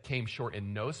church that came short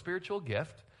in no spiritual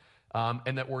gift,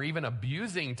 and that were even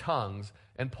abusing tongues.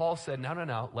 And Paul said,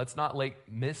 no, let's not let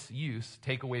misuse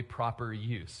take away proper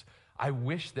use. I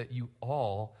wish that you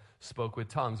all spoke with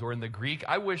tongues. Or in the Greek,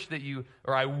 I would that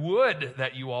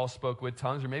you all spoke with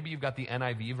tongues. Or maybe you've got the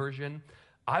NIV version.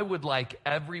 I would like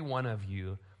every one of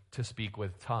you to speak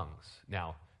with tongues.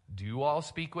 Now, do all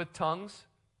speak with tongues?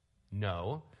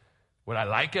 No. Would I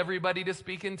like everybody to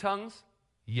speak in tongues?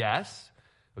 Yes.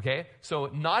 Okay, so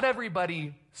not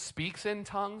everybody speaks in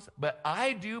tongues, but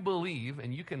I do believe,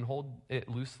 and you can hold it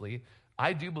loosely,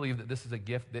 I do believe that this is a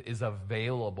gift that is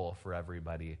available for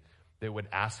everybody that would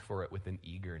ask for it with an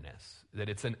eagerness. That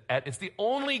it's the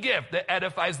only gift that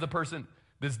edifies the person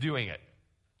that's doing it.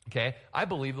 Okay, I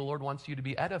believe the Lord wants you to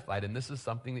be edified, and this is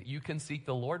something that you can seek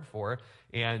the Lord for,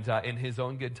 and in his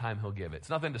own good time, he'll give it. It's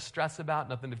nothing to stress about,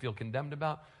 nothing to feel condemned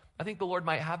about. I think the Lord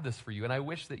might have this for you, and I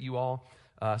wish that you all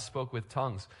spoke with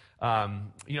tongues.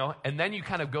 And then you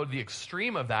kind of go to the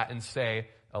extreme of that and say,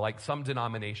 like some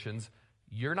denominations,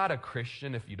 you're not a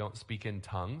Christian if you don't speak in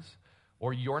tongues,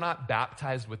 or you're not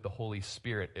baptized with the Holy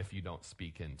Spirit if you don't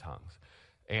speak in tongues.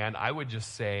 And I would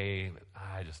just say,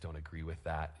 I just don't agree with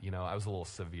that. I was a little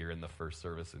severe in the first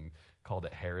service and called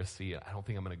it heresy. I don't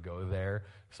think I'm going to go there.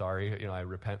 Sorry, I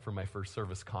repent for my first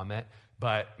service comment.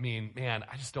 But,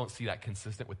 I just don't see that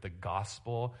consistent with the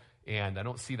gospel, and I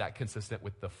don't see that consistent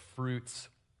with the fruits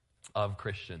of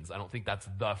Christians. I don't think that's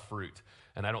the fruit,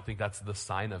 and I don't think that's the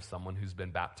sign of someone who's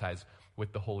been baptized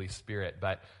with the Holy Spirit.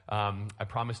 But I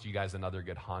promised you guys another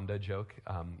good Honda joke.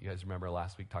 You guys remember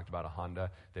last week talked about a Honda.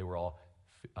 They were all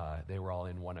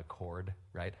in one accord,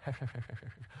 right?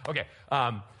 Okay.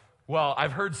 Well,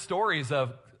 I've heard stories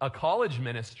of a college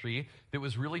ministry that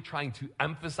was really trying to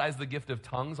emphasize the gift of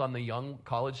tongues on the young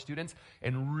college students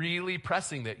and really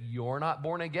pressing that you're not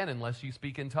born again unless you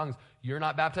speak in tongues. You're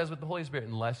not baptized with the Holy Spirit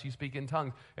unless you speak in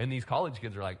tongues. And these college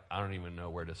kids are like, I don't even know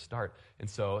where to start. And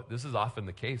so this is often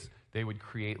the case. They would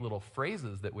create little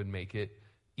phrases that would make it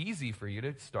easy for you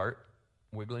to start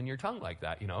wiggling your tongue like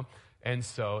that, And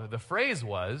so the phrase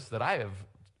that I have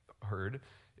heard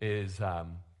is,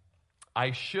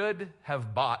 I should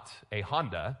have bought a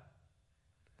Honda,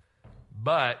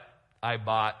 but I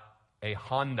bought a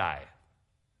Hyundai.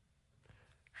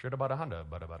 Should have bought a Honda,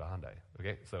 but I bought a Hyundai.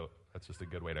 Okay, so that's just a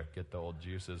good way to get the old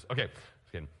juices. Okay,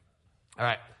 just kidding. All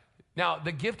right. Now,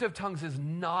 the gift of tongues is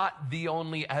not the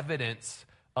only evidence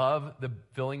of the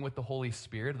filling with the Holy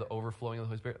Spirit, the overflowing of the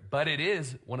Holy Spirit, but it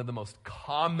is one of the most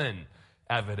common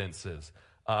evidences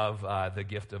of the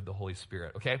gift of the Holy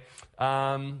Spirit. Okay,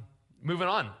 moving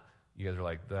on. You guys are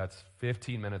like, that's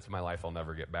 15 minutes of my life I'll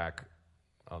never get back,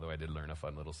 although I did learn a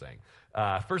fun little saying.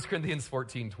 1 Corinthians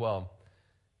 14:12.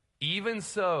 Even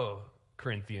so,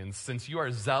 Corinthians, since you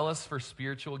are zealous for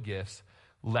spiritual gifts,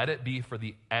 let it be for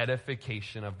the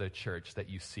edification of the church that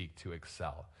you seek to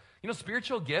excel.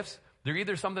 Spiritual gifts, they're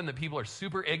either something that people are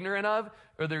super ignorant of,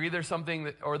 or they're something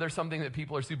that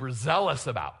people are super zealous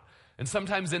about. And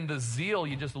sometimes in the zeal,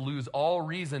 you just lose all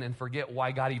reason and forget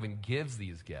why God even gives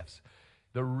these gifts.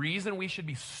 The reason we should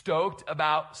be stoked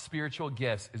about spiritual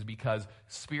gifts is because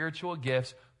spiritual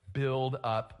gifts build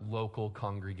up local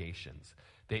congregations.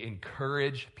 They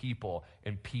encourage people,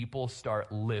 and people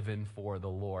start living for the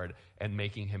Lord and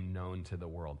making him known to the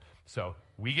world. So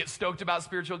we get stoked about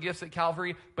spiritual gifts at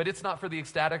Calvary, but it's not for the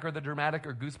ecstatic or the dramatic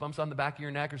or goosebumps on the back of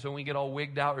your neck or so we get all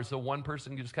wigged out or so one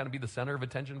person can just kind of be the center of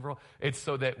attention for all. It's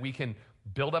so that we can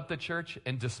build up the church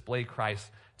and display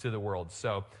Christ to the world.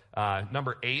 So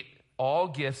number 8, all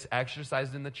gifts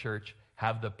exercised in the church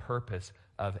have the purpose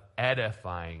of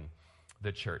edifying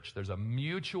the church. There's a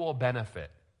mutual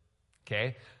benefit.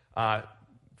 Okay, 1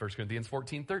 Corinthians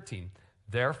 14:13.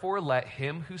 Therefore, let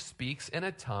him who speaks in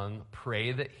a tongue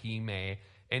pray that he may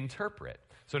interpret.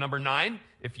 So number 9,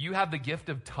 if you have the gift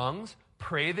of tongues,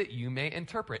 pray that you may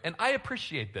interpret. And I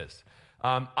appreciate this.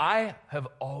 I have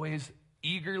always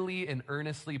eagerly and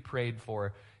earnestly prayed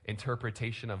for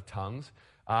interpretation of tongues.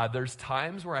 There's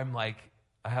times where I'm like,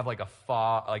 I have like a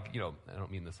fog, like, you know, I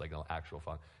don't mean this like an actual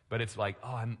fog, but it's like,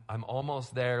 oh, I'm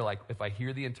almost there. Like if I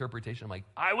hear the interpretation, I'm like,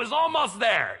 I was almost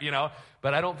there, you know,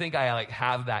 but I don't think I like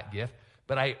have that gift,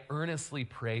 but I earnestly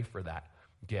pray for that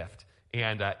gift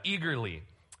and eagerly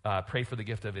pray for the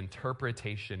gift of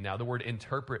interpretation. Now, the word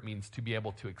interpret means to be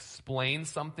able to explain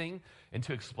something and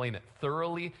to explain it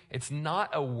thoroughly. It's not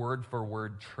a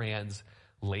word-for-word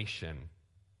translation.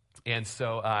 And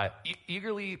so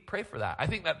eagerly pray for that. I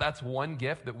think that that's one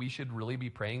gift that we should really be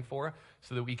praying for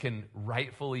so that we can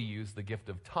rightfully use the gift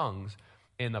of tongues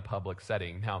in the public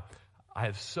setting. Now, I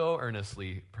have so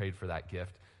earnestly prayed for that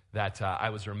gift that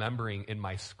I was remembering in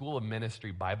my School of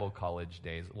Ministry Bible College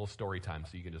days, a little story time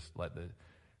so you can just let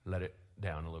it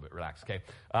down a little bit, relax, okay?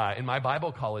 In my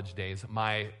Bible college days,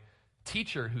 my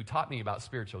teacher who taught me about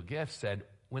spiritual gifts said,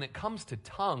 when it comes to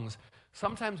tongues,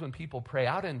 sometimes when people pray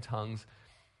out in tongues,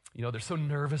 you know, they're so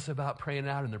nervous about praying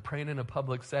out and they're praying in a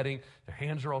public setting, their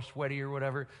hands are all sweaty or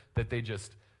whatever, that they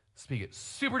just speak it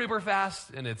super duper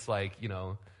fast and it's like, you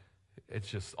know, it's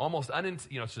just almost,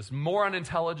 it's just more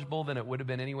unintelligible than it would have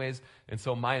been anyways. And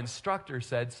so my instructor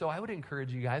said, so I would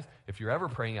encourage you guys, if you're ever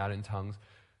praying out in tongues,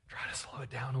 try to slow it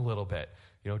down a little bit.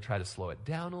 You know, try to slow it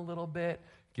down a little bit,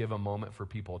 give a moment for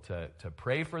people to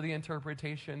pray for the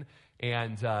interpretation,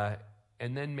 and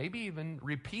then maybe even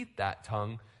repeat that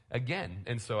tongue again.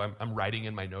 And so I'm writing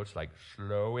in my notes like,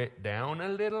 slow it down a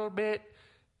little bit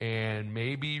and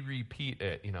maybe repeat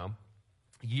it, you know.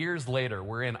 Years later,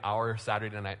 we're in our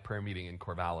Saturday night prayer meeting in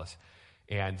Corvallis,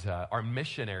 and our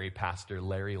missionary pastor,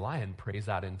 Larry Lyon, prays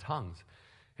out in tongues.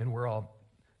 And we're all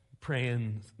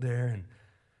praying there, and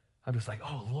I'm just like,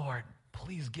 oh, Lord,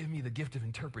 please give me the gift of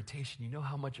interpretation. You know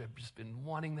how much I've just been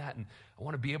wanting that, and I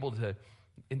want to be able to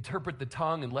interpret the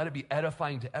tongue and let it be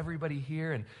edifying to everybody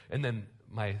here. And then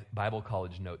my Bible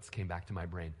college notes came back to my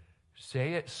brain.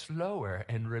 Say it slower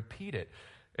and repeat it.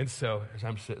 And so as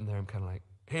I'm sitting there, I'm kind of like,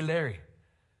 hey, Larry,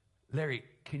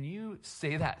 can you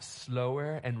say that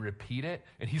slower and repeat it?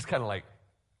 And he's kind of like,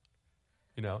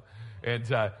 you know, and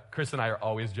Chris and I are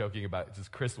always joking about it,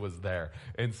 just Chris was there.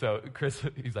 And so Chris,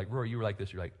 he's like, Rory, you were like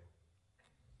this. You're like,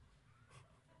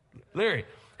 Larry,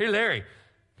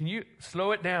 can you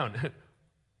slow it down?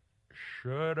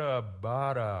 Shoulda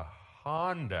bought a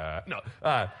Honda. No,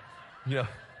 you know,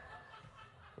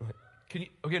 can you,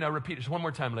 okay, now repeat it just one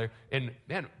more time, Larry. And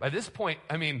man, by this point,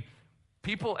 I mean,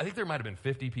 people, I think there might have been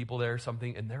 50 people there or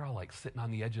something, and they're all like sitting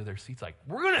on the edge of their seats like,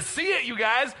 we're going to see it, you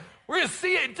guys. We're going to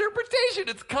see it. Interpretation,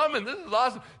 it's coming. This is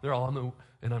awesome. They're all on the,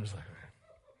 and I'm just like,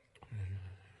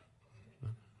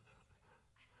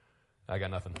 I got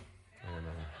nothing.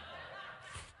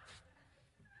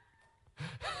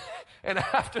 And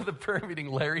after the prayer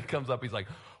meeting, Larry comes up. He's like,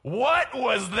 what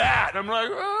was that? And I'm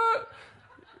like,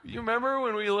 you remember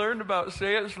when we learned about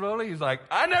say it slowly? He's like,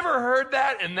 I never heard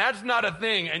that, and that's not a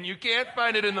thing, and you can't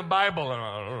find it in the Bible. And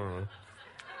I don't know.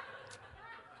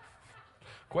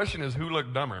 Question is, who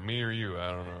looked dumber, me or you? I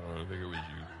don't know. I think it was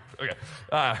you.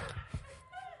 Okay.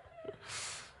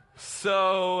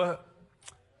 So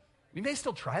we may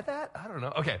still try that. I don't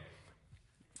know. Okay.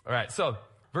 All right. So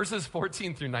verses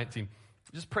 14 through 19.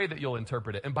 Just pray that you'll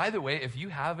interpret it. And by the way, if you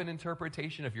have an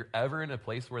interpretation, if you're ever in a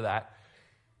place where that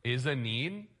is a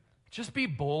need, just be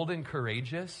bold and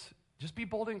courageous. Just be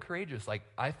bold and courageous. Like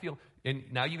I feel, and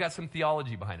now you got some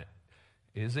theology behind it.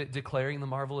 Is it declaring the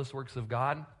marvelous works of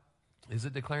God? Is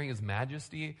it declaring his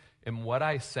majesty? And what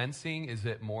I sensing, is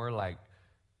it more like,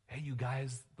 hey, you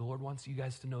guys, the Lord wants you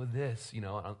guys to know this, you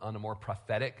know, on a more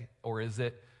prophetic, or is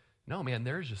it, no, man,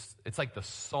 it's like the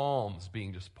Psalms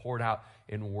being just poured out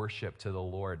in worship to the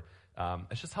Lord.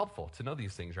 It's just helpful to know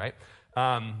these things, right?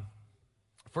 1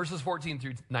 Verses 14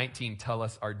 through 19 tell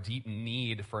us our deep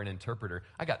need for an interpreter.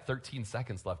 I got 13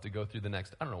 seconds left to go through the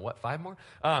next, 5 more?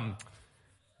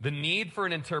 The need for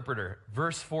an interpreter.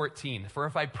 Verse 14, for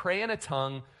if I pray in a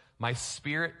tongue, my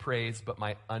spirit prays, but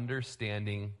my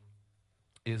understanding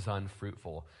is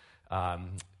unfruitful.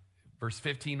 Verse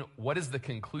 15, what is the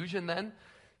conclusion then?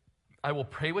 I will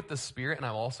pray with the spirit, and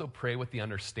I will also pray with the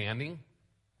understanding.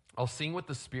 I'll sing with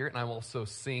the spirit, and I will also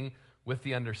sing with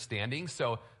the understanding.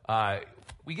 So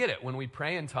we get it. When we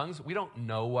pray in tongues, we don't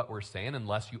know what we're saying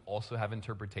unless you also have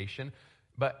interpretation.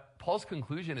 But Paul's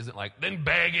conclusion isn't like, then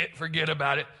bag it, forget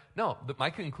about it. No, my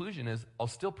conclusion is I'll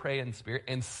still pray in spirit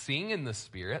and sing in the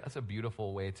spirit. That's a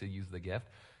beautiful way to use the gift.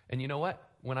 And you know what?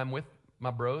 When I'm with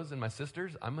my bros and my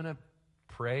sisters, I'm going to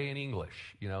pray in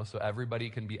English, so everybody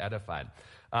can be edified.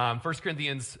 1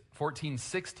 Corinthians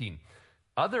 14:16.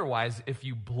 Otherwise, if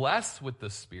you bless with the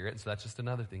Spirit, so that's just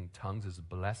another thing, tongues is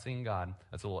blessing God.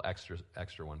 That's a little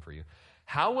extra one for you.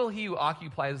 How will he who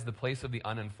occupies the place of the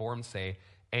uninformed say,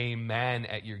 amen,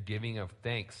 at your giving of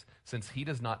thanks, since he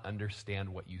does not understand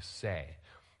what you say?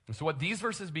 And so what these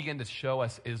verses begin to show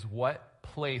us is what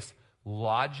place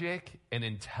logic and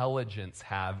intelligence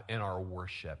have in our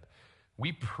worship.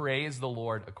 We praise the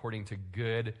Lord according to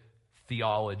good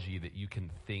theology that you can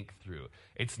think through.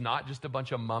 It's not just a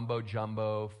bunch of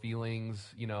mumbo-jumbo feelings,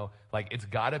 it's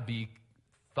got to be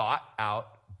thought out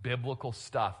biblical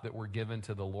stuff that we're given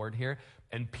to the Lord here,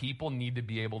 and people need to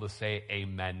be able to say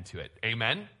amen to it.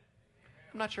 Amen?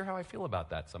 I'm not sure how I feel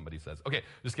about that, somebody says. Okay,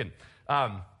 just kidding.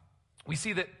 We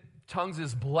see that tongues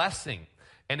is blessing,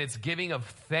 and it's giving of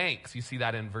thanks. You see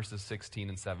that in verses 16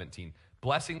 and 17.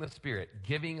 Blessing the Spirit,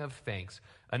 giving of thanks.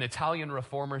 An Italian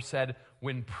reformer said,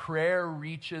 when prayer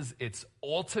reaches its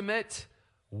ultimate,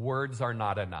 words are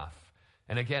not enough.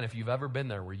 And again, if you've ever been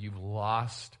there where you've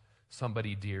lost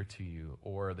somebody dear to you,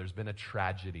 or there's been a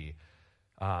tragedy,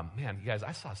 you guys,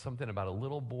 I saw something about a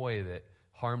little boy that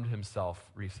harmed himself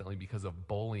recently because of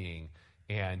bullying,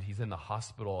 and he's in the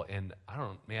hospital, and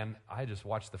I just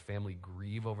watched the family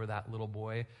grieve over that little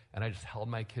boy, and I just held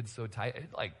my kids so tight.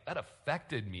 That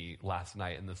affected me last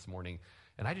night and this morning.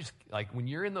 And I just, when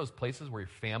you're in those places where your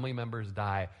family members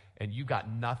die, and you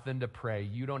got nothing to pray,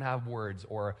 you don't have words,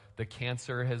 or the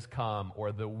cancer has come,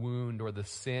 or the wound, or the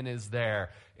sin is there,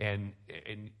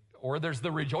 or there's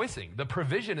the rejoicing. The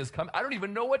provision has come. I don't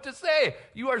even know what to say.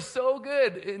 You are so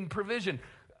good in provision.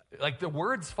 The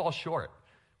words fall short.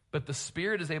 But the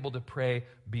Spirit is able to pray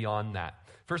beyond that.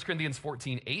 1 Corinthians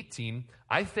 14:18,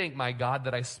 I thank my God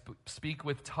that I speak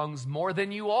with tongues more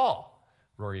than you all.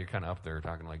 Rory, you're kind of up there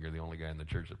talking like you're the only guy in the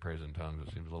church that prays in tongues.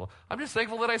 It seems a little. I'm just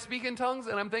thankful that I speak in tongues,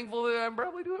 and I'm thankful that I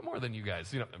probably do it more than you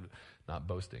guys. I'm not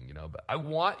boasting, but I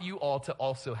want you all to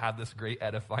also have this great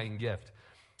edifying gift.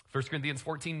 1 Corinthians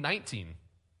 14:19,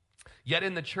 yet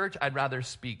in the church I'd rather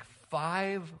speak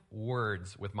 5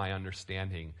 words with my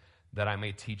understanding, that I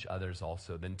may teach others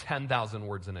also, than 10,000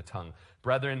 words in a tongue.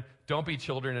 Brethren, don't be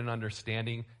children in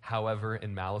understanding. However,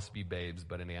 in malice be babes,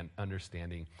 but in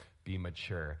understanding be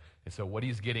mature. And so what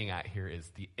he's getting at here is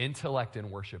the intellect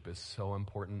in worship is so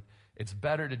important. It's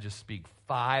better to just speak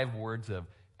 5 words of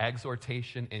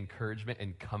exhortation, encouragement,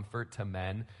 and comfort to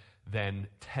men than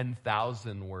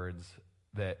 10,000 words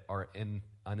that are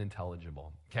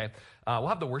unintelligible. Okay? We'll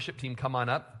have the worship team come on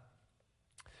up.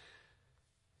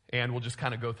 And we'll just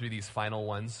kind of go through these final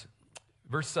ones.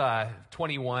 Verse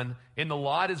 21, in the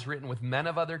law it is written, with men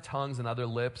of other tongues and other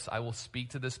lips I will speak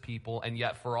to this people, and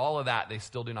yet for all of that they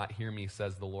still do not hear me,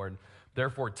 says the Lord.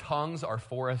 Therefore tongues are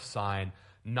for a sign,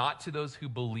 not to those who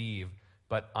believe,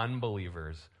 but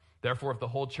unbelievers. Therefore if the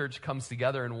whole church comes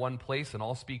together in one place and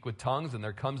all speak with tongues, and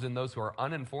there comes in those who are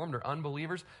uninformed or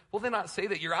unbelievers, will they not say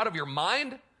that you're out of your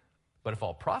mind? But if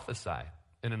all prophesy,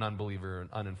 and an unbeliever or an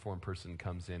uninformed person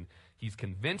comes in, he's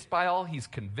convinced by all, he's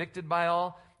convicted by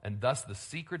all, and thus the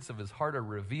secrets of his heart are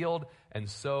revealed. And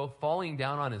so, falling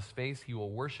down on his face, he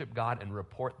will worship God and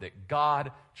report that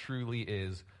God truly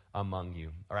is among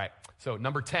you. All right, so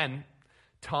number 10,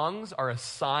 tongues are a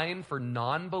sign for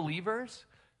non-believers,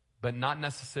 but not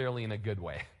necessarily in a good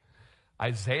way.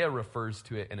 Isaiah refers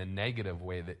to it in a negative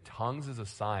way, that tongues is a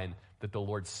sign that the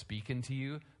Lord's speaking to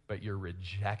you, but you're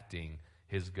rejecting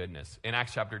his goodness. In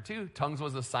Acts chapter 2, tongues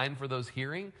was a sign for those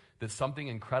hearing that something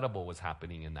incredible was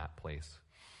happening in that place.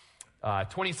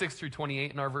 26 through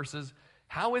 28 in our verses.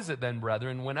 How is it then,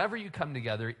 brethren, whenever you come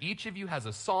together, each of you has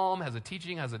a psalm, has a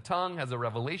teaching, has a tongue, has a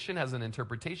revelation, has an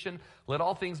interpretation. Let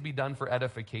all things be done for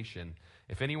edification.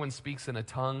 If anyone speaks in a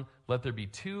tongue, let there be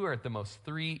 2 or at the most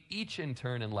 3, each in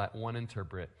turn, and let one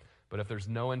interpret. But if there's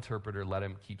no interpreter, let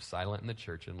him keep silent in the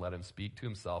church and let him speak to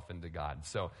himself and to God.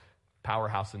 So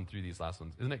powerhousing through these last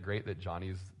ones. Isn't it great that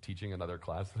Johnny's teaching another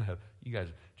class? You guys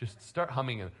just start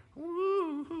humming and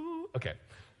woo-hoo. Okay,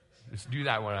 just do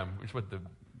that it's what the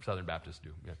Southern Baptists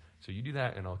do. Yeah. So you do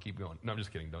that and I'll keep going. No, I'm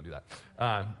just kidding. Don't do that.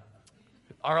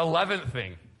 Our 11th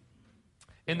thing.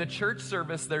 In the church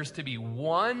service, there's to be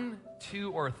 1,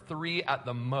 2, or 3 at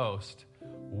the most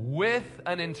with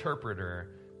an interpreter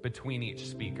between each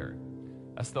speaker.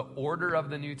 That's the order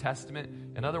of the New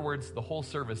Testament. In other words, the whole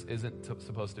service isn't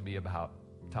supposed to be about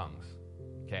tongues.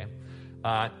 Okay?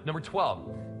 Number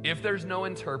 12, if there's no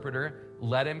interpreter,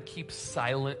 let him keep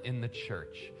silent in the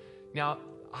church. Now,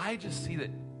 I just see that,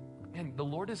 man, the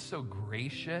Lord is so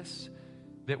gracious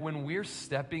that when we're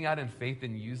stepping out in faith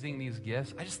and using these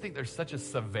gifts, I just think there's such a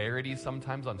severity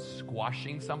sometimes on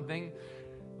squashing something.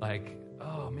 Like,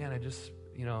 oh man, I just,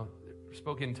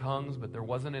 spoke in tongues, but there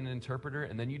wasn't an interpreter.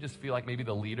 And then you just feel like maybe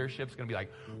the leadership's going to be like,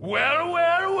 well,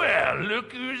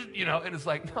 look who's, and it's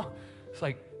like, no, it's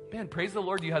like, man, praise the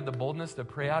Lord, you had the boldness to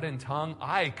pray out in tongue.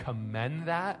 I commend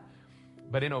that.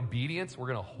 But in obedience, we're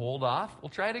going to hold off. We'll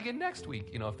try it again next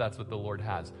week, if that's what the Lord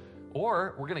has.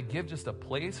 Or we're going to give just a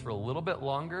place for a little bit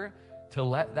longer to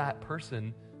let that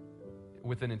person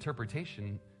with an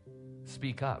interpretation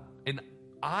speak up. And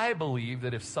I believe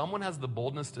that if someone has the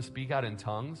boldness to speak out in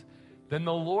tongues, then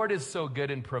the Lord is so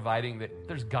good in providing that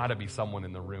there's got to be someone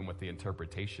in the room with the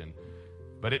interpretation.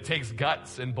 But it takes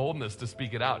guts and boldness to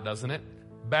speak it out, doesn't it?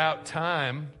 About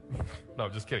time. No,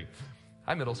 just kidding.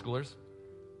 Hi, middle schoolers.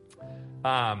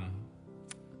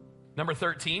 Number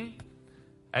 13,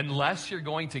 unless you're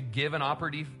going to give an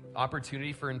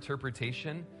opportunity for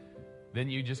interpretation, then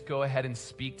you just go ahead and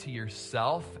speak to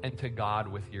yourself and to God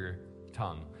with your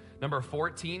tongue. Number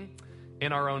 14,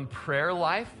 in our own prayer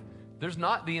life, there's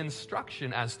not the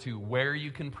instruction as to where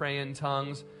you can pray in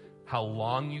tongues, how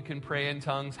long you can pray in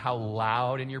tongues, how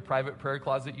loud in your private prayer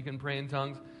closet you can pray in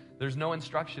tongues. There's no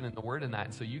instruction in the Word in that.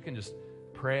 And so you can just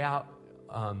pray out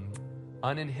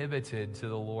uninhibited to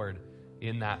the Lord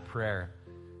in that prayer.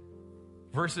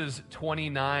 Verses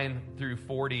 29 through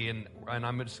 40, and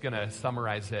I'm just going to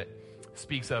summarize it,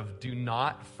 speaks of do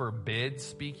not forbid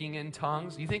speaking in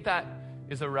tongues. You think that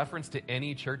is a reference to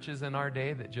any churches in our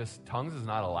day that just tongues is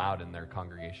not allowed in their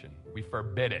congregation? We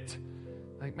forbid it.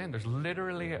 Like, man, there's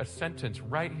literally a sentence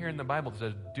right here in the Bible that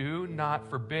says, do not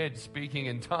forbid speaking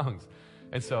in tongues.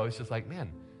 And so it's just like,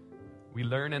 man, we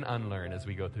learn and unlearn as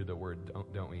we go through the Word,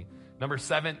 don't we? Number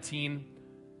 17,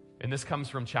 and this comes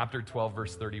from chapter 12,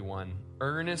 verse 31.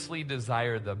 Earnestly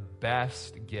desire the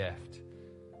best gift.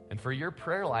 And for your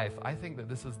prayer life, I think that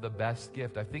this is the best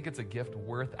gift. I think it's a gift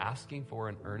worth asking for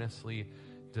and earnestly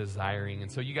desiring. And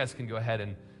so you guys can go ahead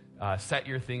and set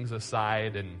your things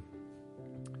aside, and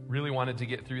really wanted to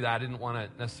get through that. I didn't want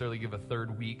to necessarily give a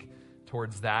third week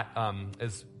towards that,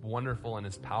 as wonderful and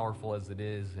as powerful as it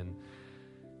is. And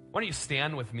why don't you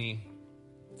stand with me?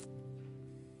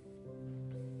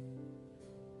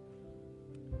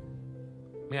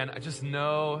 Man, I just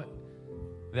know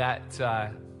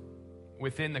that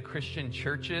within the Christian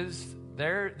churches,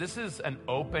 this is an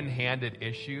open-handed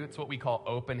issue. It's what we call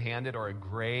open-handed or a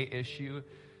gray issue,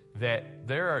 that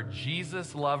there are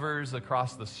Jesus lovers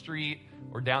across the street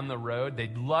or down the road. They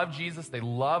love Jesus. They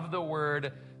love the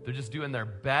Word. They're just doing their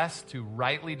best to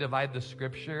rightly divide the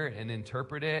Scripture and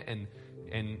interpret it, and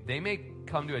they may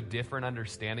come to a different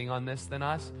understanding on this than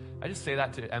us. I just say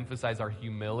that to emphasize our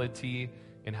humility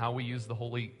in how we use the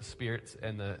Holy Spirit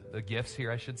and the gifts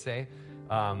here, I should say.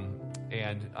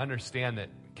 And understand that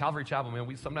Calvary Chapel,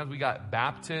 man, sometimes we got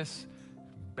Baptist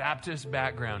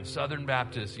background, Southern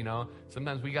Baptist,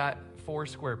 Sometimes we got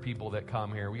Foursquare people that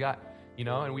come here. We got,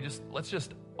 and let's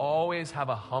just always have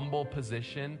a humble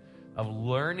position of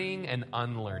learning and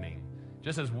unlearning.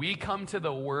 Just as we come to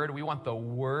the Word, we want the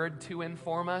Word to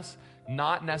inform us,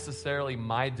 not necessarily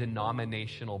my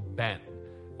denominational bent.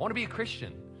 I want to be a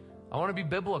Christian. I want to be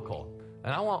biblical.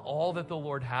 And I want all that the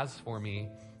Lord has for me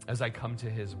as I come to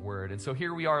His Word. And so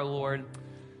here we are, Lord,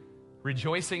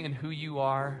 rejoicing in who You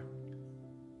are.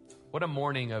 What a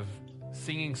morning of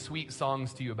singing sweet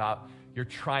songs to You about Your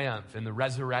triumph and the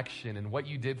resurrection and what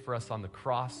You did for us on the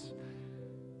cross.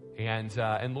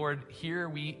 And Lord, here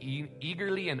we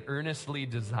eagerly and earnestly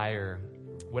desire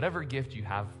whatever gift You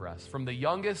have for us, from the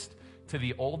youngest to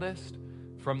the oldest,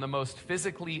 from the most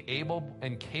physically able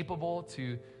and capable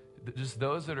to just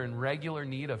those that are in regular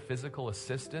need of physical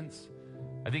assistance.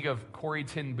 I think of Corrie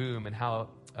ten Boom and how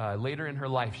later in her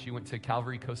life she went to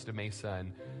Calvary Costa Mesa,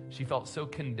 and she felt so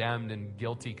condemned and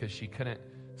guilty because she couldn't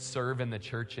serve in the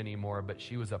church anymore, but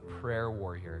she was a prayer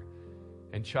warrior.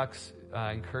 And Chuck's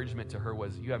encouragement to her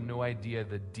was, you have no idea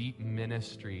the deep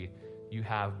ministry you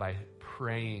have by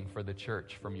praying for the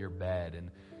church from your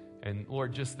bed. And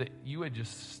Lord, just that you would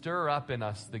just stir up in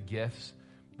us the gifts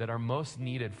that are most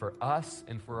needed for us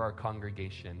and for our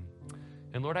congregation.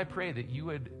 And Lord, I pray that you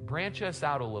would branch us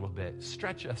out a little bit,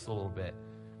 stretch us a little bit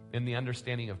in the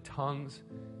understanding of tongues.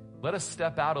 Let us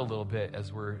step out a little bit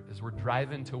as we're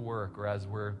driving to work, or as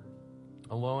we're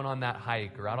alone on that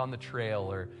hike, or out on the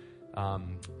trail, or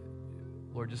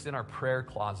Lord, just in our prayer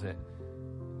closet.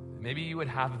 Maybe you would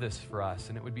have this for us,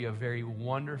 and it would be a very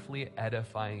wonderfully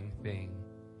edifying thing.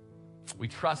 We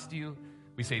trust you.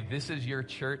 We say, this is your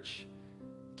church.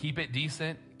 Keep it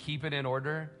decent. Keep it in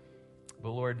order. But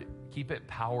Lord, keep it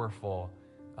powerful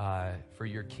for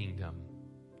your kingdom.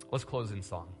 Let's close in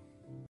song.